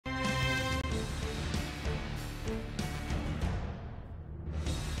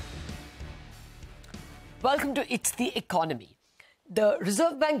Welcome to It's the Economy. The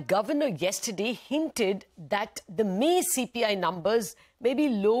Reserve Bank governor yesterday hinted that the May CPI numbers may be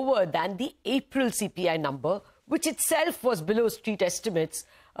lower than the April CPI number, which itself was below street estimates.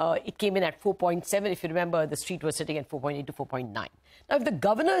 It came in at 4.7. If you remember, the street was sitting at 4.8 to 4.9. Now, if the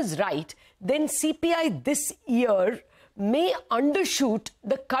governor is right, then CPI this year may undershoot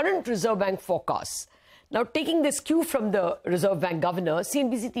the current Reserve Bank forecasts. Now, taking this cue from the Reserve Bank governor,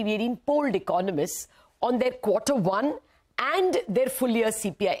 CNBC-TV18 polled economists on their Q1 and their full-year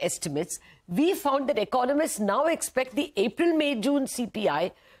CPI estimates. We found that economists now expect the April-May-June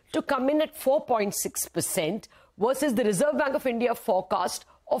CPI to come in at 4.6% versus the Reserve Bank of India forecast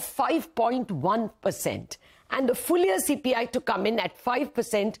of 5.1%, and the full-year CPI to come in at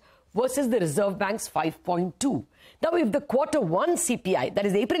 5% versus the Reserve Bank's 5.2%. Now, if the Q1 CPI, that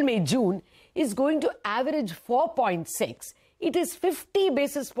is April-May-June, is going to average 4.6%, it is 50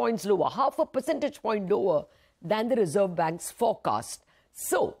 basis points lower, half a percentage point lower than the Reserve Bank's forecast.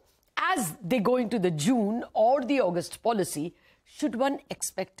 So, as they go into the June or the August policy, should one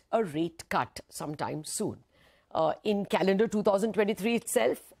expect a rate cut sometime soon? In calendar 2023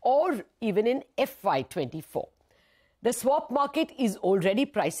 itself, or even in FY24. The swap market is already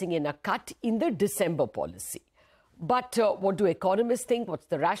pricing in a cut in the December policy. But what do economists think? What's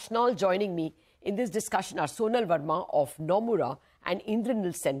the rationale? Joining me in this discussion are Sonal Varma of Nomura and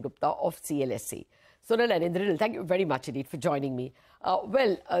Indranil Sengupta of CLSA. Sonal and Indranil, thank you very much indeed for joining me.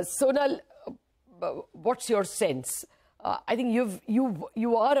 Sonal, what's your sense? I think you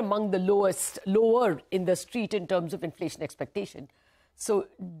are among the lower in the street in terms of inflation expectation. So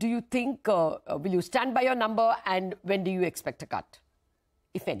do you think, will you stand by your number, and when do you expect a cut,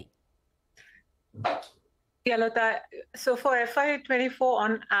 if any? Yeah, Latha. So for FY24,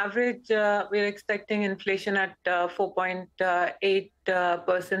 on average, we're expecting inflation at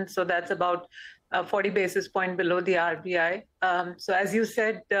 4.8%. So that's about 40 basis points below the RBI. So as you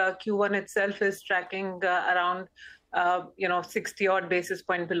said, Q1 itself is tracking around 60 odd basis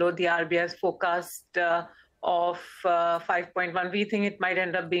points below the RBI's forecast of 5.1. We think it might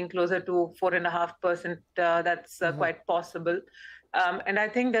end up being closer to 4.5%. That's quite possible. And I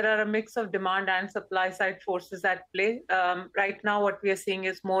think there are a mix of demand and supply side forces at play. Right now, what we are seeing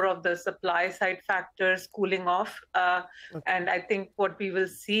is more of the supply side factors cooling off. And I think what we will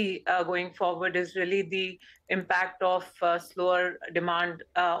see going forward is really the impact of slower demand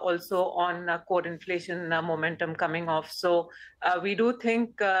also on core inflation momentum coming off. So we do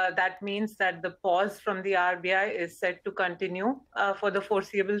think that means that the pause from the RBI is set to continue for the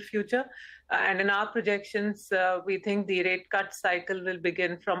foreseeable future. And in our projections, we think the rate cut cycle will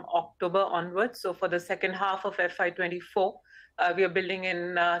begin from October onwards. So for the second half of FY24, we are building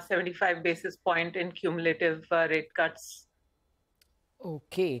in 75 basis point in cumulative rate cuts.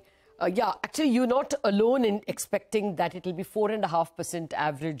 Okay. Yeah, actually, you're not alone in expecting that it will be 4.5%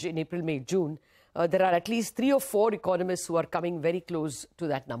 average in April, May, June. There are at least 3 or 4 economists who are coming very close to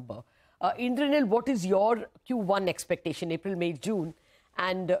that number. Indranil, what is your Q1 expectation, April, May, June?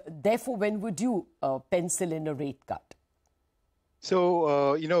 And therefore, when would you pencil in a rate cut?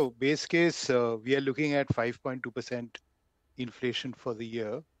 So, base case, we are looking at 5.2% inflation for the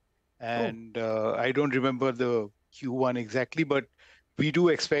year. And I don't remember the Q1 exactly, but we do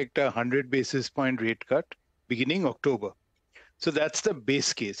expect a 100 basis point rate cut beginning October. So that's the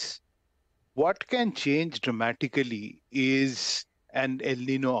base case. What can change dramatically is an El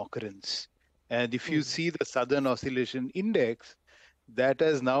Nino occurrence. And if you see the Southern Oscillation Index, that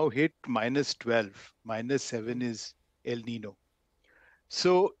has now hit -12. -7 is El Nino.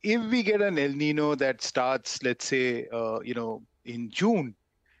 So if we get an El Nino that starts, let's say, in June,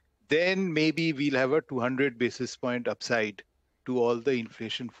 then maybe we'll have a 200 basis point upside to all the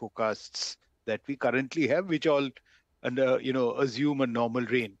inflation forecasts that we currently have, which all assume a normal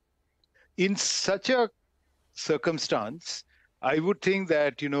rain. In such a circumstance, I would think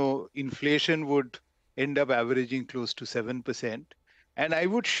that, inflation would end up averaging close to 7%. And I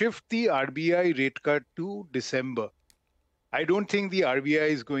would shift the RBI rate cut to December. I don't think the RBI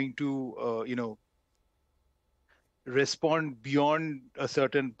is going to, respond beyond a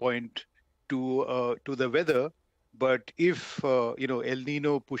certain point to the weather. But if, El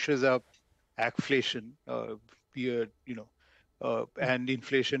Nino pushes up agflation, and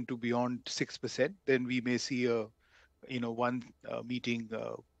inflation to beyond 6%, then we may see a, one meeting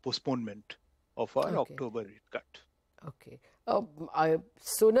postponement of our October rate cut. Okay.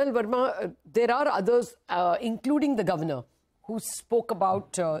 Sonal Varma, there are others, including the governor, who spoke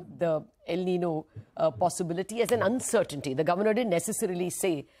about the El Nino possibility as an uncertainty. The governor didn't necessarily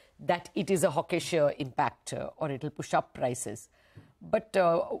say that it is a hawkish impact or it will push up prices. But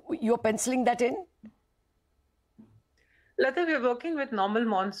you're penciling that in? Latha, we're working with normal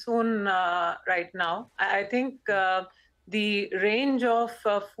monsoon right now. I think the range of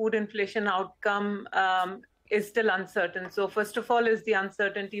food inflation outcome is still uncertain. So first of all is the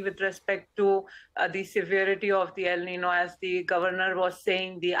uncertainty with respect to the severity of the El Nino. As the governor was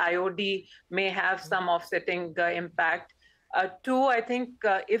saying, the IOD may have some offsetting impact. Two, I think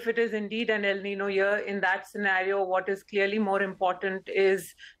if it is indeed an El Nino year, in that scenario, what is clearly more important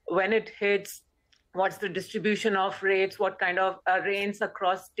is when it hits, what's the distribution of rates, what kind of rains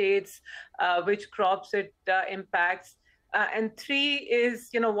across states, which crops it impacts. And three is,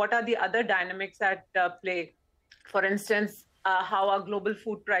 what are the other dynamics at play? For instance, how are global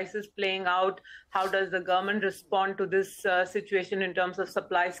food prices playing out? How does the government respond to this situation in terms of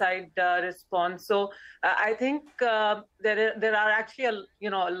supply side response? So I think there are actually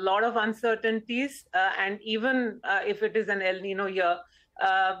a lot of uncertainties, and even if it is an El Nino year,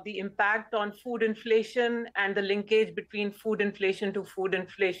 the impact on food inflation and the linkage between food inflation to food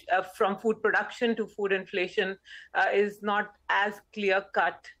inflation, from food production to food inflation, is not as clear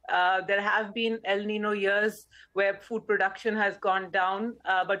cut. There have been El Nino years where food production has gone down,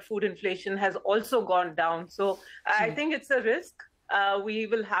 but food inflation has also gone down. So I think it's a risk. We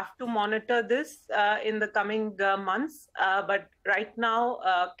will have to monitor this in the coming months, but right now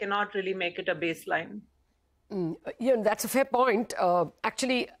cannot really make it a baseline. That's a fair point.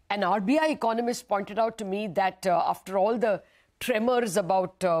 Actually, an RBI economist pointed out to me that after all the tremors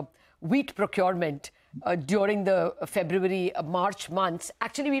about wheat procurement during the February-March months,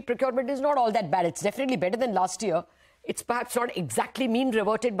 actually wheat procurement is not all that bad. It's definitely better than last year. It's perhaps not exactly mean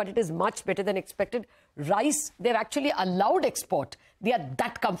reverted, but it is much better than expected. Rice, they've actually allowed export. They are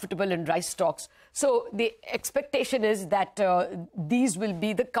that comfortable in rice stocks. So the expectation is that these will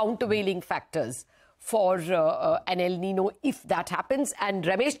be the countervailing factors for an El Nino if that happens. And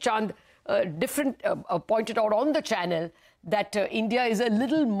Ramesh Chand pointed out on the channel that India is a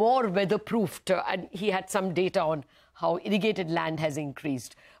little more weatherproofed, and he had some data on how irrigated land has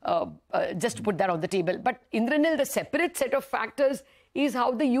increased. Just to put that on the table. But Indranil, the separate set of factors is how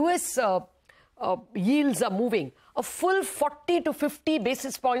the US yields are moving. A full 40 to 50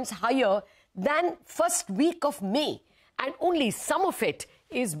 basis points higher than first week of May. And only some of it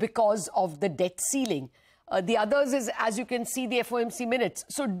is because of the debt ceiling. The others is, as you can see, the FOMC minutes.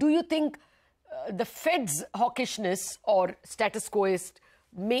 So do you think the Fed's hawkishness or status quoist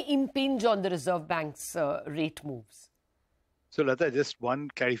may impinge on the Reserve Bank's rate moves? So Latha, just one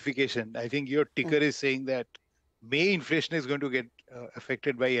clarification. I think your ticker is saying that May inflation is going to get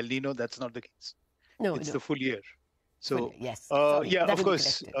affected by El Nino. That's not the case. No, it's the full year. So yes, yeah, of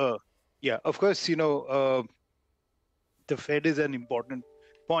course. The Fed is an important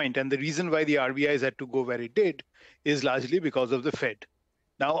point, and the reason why the RBI had to go where it did is largely because of the Fed.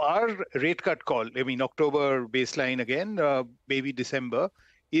 Now, our rate cut call, I mean, October baseline again, maybe December,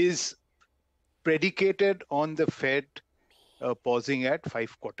 is predicated on the Fed pausing at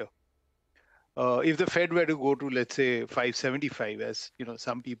 5/4. If the Fed were to go to, let's say, 5.75, as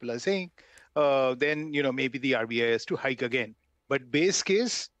some people are saying, then maybe the RBI has to hike again. But base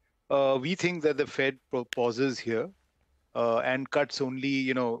case, we think that the Fed pauses here and cuts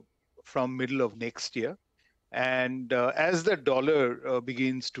only from middle of next year. And as the dollar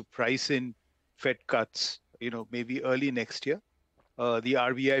begins to price in Fed cuts, maybe early next year, the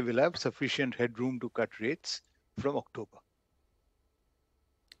RBI will have sufficient headroom to cut rates from October.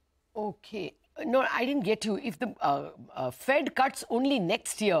 Okay. No, I didn't get you. If the Fed cuts only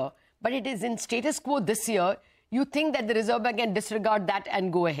next year, but it is in status quo this year, you think that the Reserve Bank can disregard that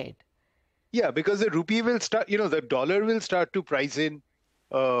and go ahead? Yeah, because the rupee will start, the dollar will start to price in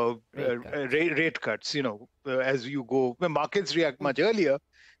rate cuts, as you go. The markets react much earlier,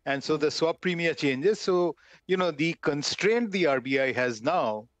 and so the swap premium changes. So, the constraint the RBI has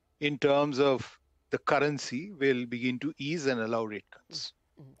now in terms of the currency will begin to ease and allow rate cuts.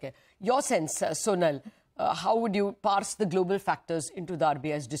 Okay. Your sense, Sonal, how would you parse the global factors into the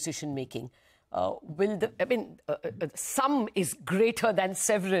RBI's decision making? Some is greater than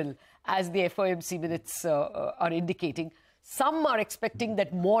several, as the FOMC minutes are indicating. Some are expecting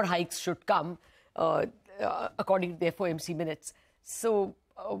that more hikes should come, according to the FOMC minutes. So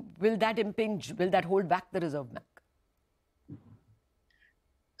will that impinge, will that hold back the Reserve Bank?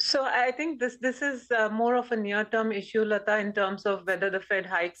 So I think this is more of a near-term issue, Latha, in terms of whether the Fed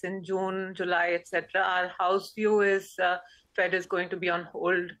hikes in June, July, etc. Our house view is Fed is going to be on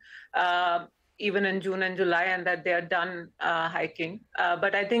hold. even in June and July, and that they are done hiking.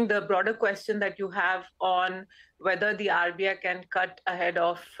 But I think the broader question that you have on whether the RBI can cut ahead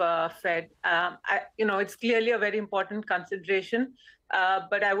of Fed, it's clearly a very important consideration.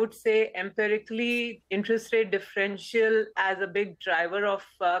 But I would say empirically, interest rate differential as a big driver of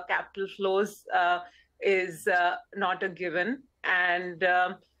capital flows is not a given. And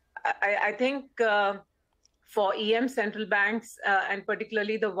I think for EM central banks, and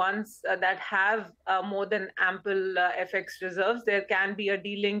particularly the ones that have more than ample FX reserves, there can be a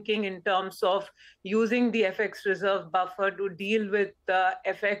delinking in terms of using the FX reserve buffer to deal with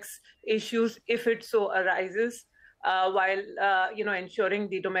FX issues if it so arises, while ensuring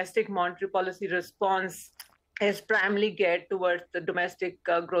the domestic monetary policy response is primarily geared towards the domestic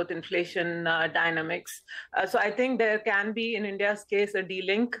growth inflation dynamics. So I think there can be, in India's case, a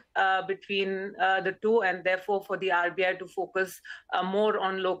delink between the two, and therefore for the RBI to focus more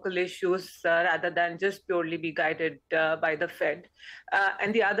on local issues rather than just purely be guided by the Fed.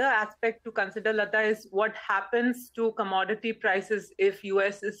 And the other aspect to consider, Latha, is what happens to commodity prices if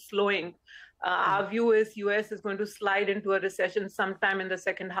US is slowing. Our view is US is going to slide into a recession sometime in the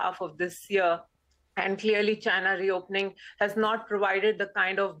second half of this year. And clearly, China reopening has not provided the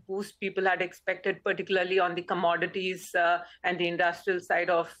kind of boost people had expected, particularly on the commodities and the industrial side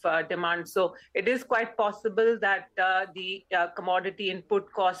of demand. So it is quite possible that the commodity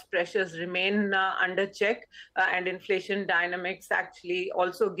input cost pressures remain under check, and inflation dynamics actually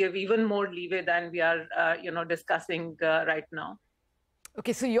also give even more leeway than we are, discussing right now.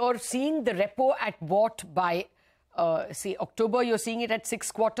 Okay, so you're seeing the repo at what by, say, October? You're seeing it at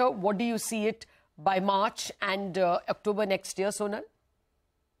 6/4. What do you see it by March and October next year, Sonal?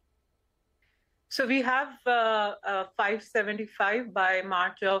 So we have 575 by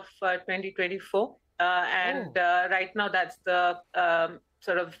March of 2024. Right now, that's the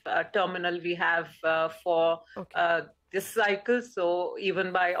sort of terminal we have for this cycle. So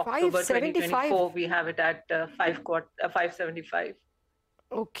even by October 2024, we have it at 575.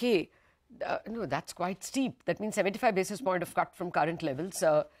 Okay. No, that's quite steep. That means 75 basis point of cut from current levels.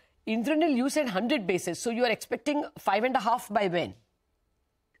 Indranil, you said 100 basis. So you are expecting 5.5 by when?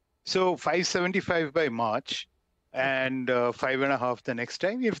 So 575 by March and 5.5 the next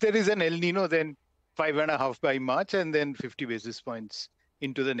time. If there is an El Nino, then 5.5 by March and then 50 basis points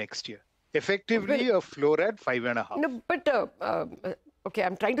into the next year. Effectively, a floor at 5.5. No, but okay,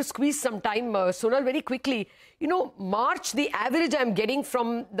 I'm trying to squeeze some time. Sonal, very quickly, March, the average I'm getting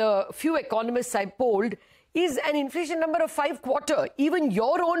from the few economists I polled is an inflation number of 5/4. Even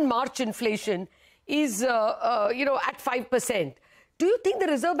your own March inflation is, at 5%. Do you think the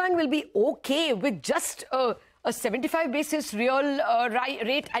Reserve Bank will be okay with just a 75 basis real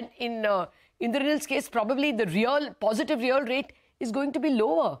rate? And in Indranil's case, probably the positive real rate is going to be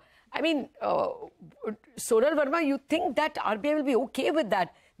lower. I mean, Sonal Varma, you think that RBI will be okay with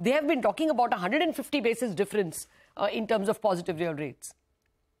that? They have been talking about 150 basis difference in terms of positive real rates.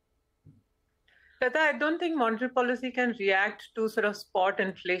 Latha, I don't think monetary policy can react to sort of spot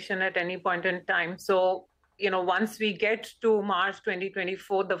inflation at any point in time. So, once we get to March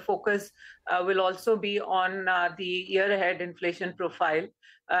 2024, the focus will also be on the year ahead inflation profile.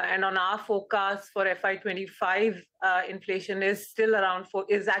 And on our forecast for FY25, inflation is still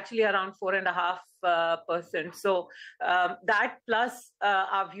actually around 4.5%. So that plus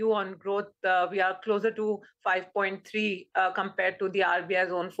our view on growth, we are closer to 5.3 compared to the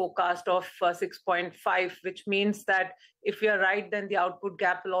RBI's own forecast of 6.5, which means that if we are right, then the output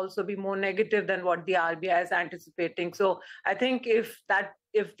gap will also be more negative than what the RBI is anticipating. So I think if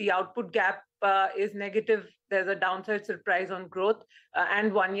the output gap is negative, there's a downside surprise on growth,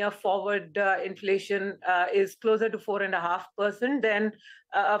 and 1 year forward inflation is closer to 4.5%, then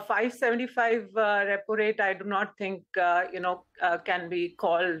a 575 repo rate, I do not think can be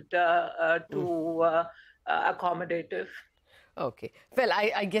called too accommodative. Okay. Well,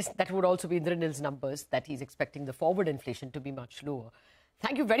 I guess that would also be Indranil's numbers, that he's expecting the forward inflation to be much lower.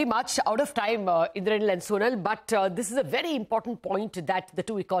 Thank you very much. Out of time, Indranil and Sonal, but this is a very important point that the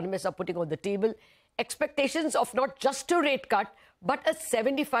two economists are putting on the table. Expectations of not just a rate cut, but a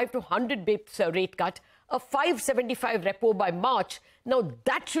 75 to 100 bips rate cut, a 575 repo by March. Now,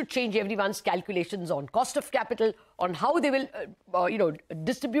 that should change everyone's calculations on cost of capital, on how they will,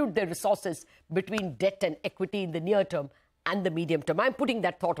 distribute their resources between debt and equity in the near term and the medium term. I'm putting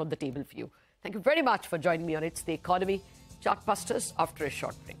that thought on the table for you. Thank you very much for joining me on It's the Economy. Chartbusters after a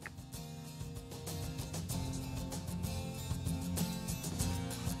short break.